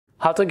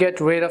How to get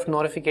rid of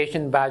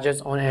notification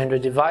badges on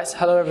Android device.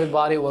 Hello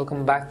everybody,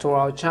 welcome back to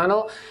our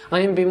channel.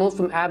 I am Bimal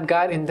from App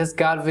Guide. In this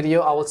guide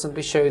video, I will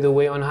simply show you the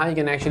way on how you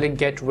can actually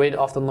get rid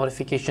of the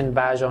notification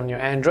badge on your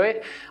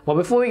Android. But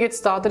before we get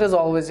started, as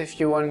always, if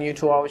you are new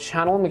to our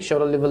channel, make sure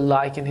to leave a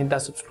like and hit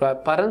that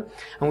subscribe button.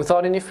 And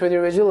without any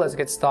further ado, let's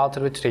get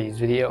started with today's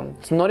video.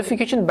 So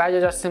notification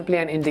badges are simply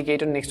an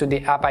indicator next to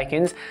the app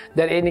icons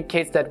that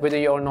indicates that whether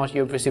or not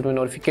you've received a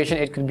notification.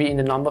 It could be in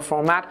the number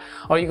format,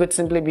 or you could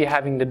simply be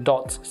having the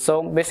dots. So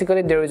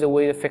basically there is a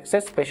way to fix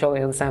it,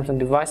 especially on Samsung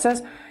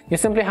devices. You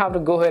simply have to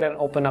go ahead and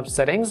open up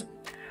settings.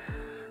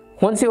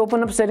 Once you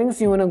open up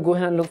settings, you want to go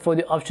ahead and look for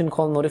the option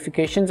called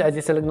notifications. As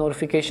you select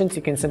notifications,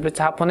 you can simply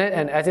tap on it,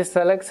 and as you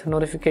select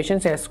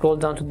notifications, you scroll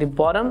down to the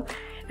bottom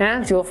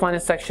and you'll find a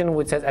section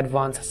which says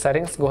advanced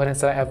settings. Go ahead and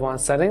select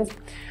advanced settings.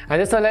 As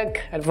you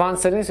select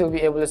advanced settings, you'll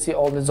be able to see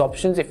all these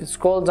options. If you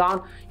scroll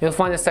down, you'll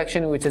find a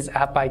section which is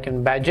app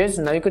icon badges.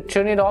 Now you could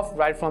turn it off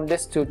right from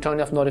this to turn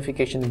off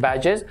notification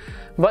badges.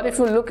 But if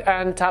you look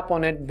and tap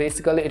on it,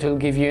 basically it will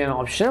give you an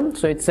option.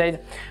 So it says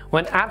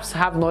when apps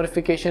have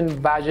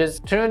notification badges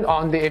turned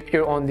on, they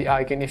appear on the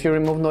icon. If you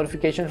remove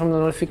notification from the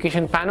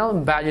notification panel,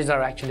 badges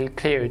are actually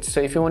cleared. So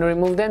if you want to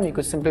remove them, you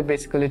could simply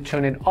basically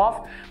turn it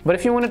off. But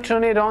if you want to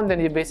turn it on, then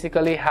you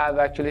basically have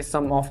actually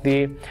some of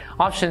the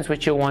options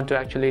which you want to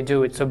actually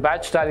do it. So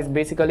badge style is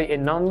basically a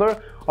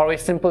number or a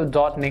simple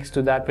dot next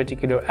to that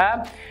particular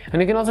app.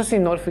 And you can also see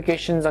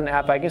notifications on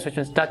app icons, which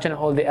means touch and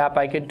hold the app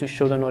icon to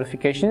show the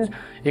notifications.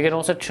 You can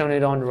also turn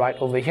it on right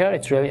over here.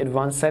 It's really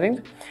advanced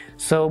settings.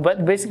 So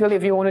but basically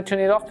if you want to turn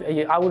it off,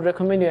 I would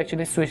recommend you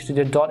actually switch to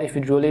the dot if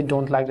you really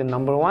don't like the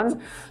number ones.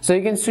 So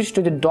you can switch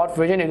to the dot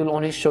version. It will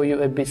only show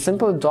you a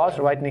simple dot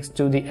right next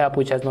to the app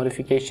which has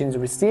notifications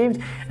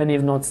received, and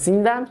you've not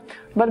seen that.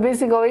 But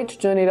basically to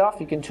turn it off,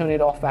 you can turn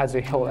it off as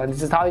a whole, and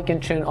this is how you can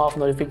turn off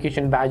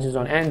notification badges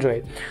on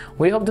Android.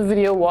 We hope the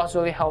video was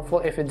really helpful.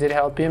 If it did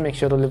help you, make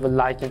sure to leave a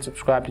like and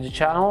subscribe to the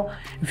channel.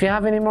 If you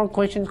have any more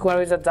questions,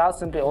 queries, or doubts,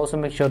 simply also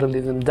make sure to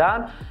leave them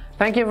down.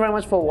 Thank you very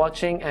much for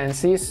watching, and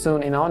see you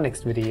soon in our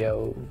next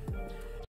video.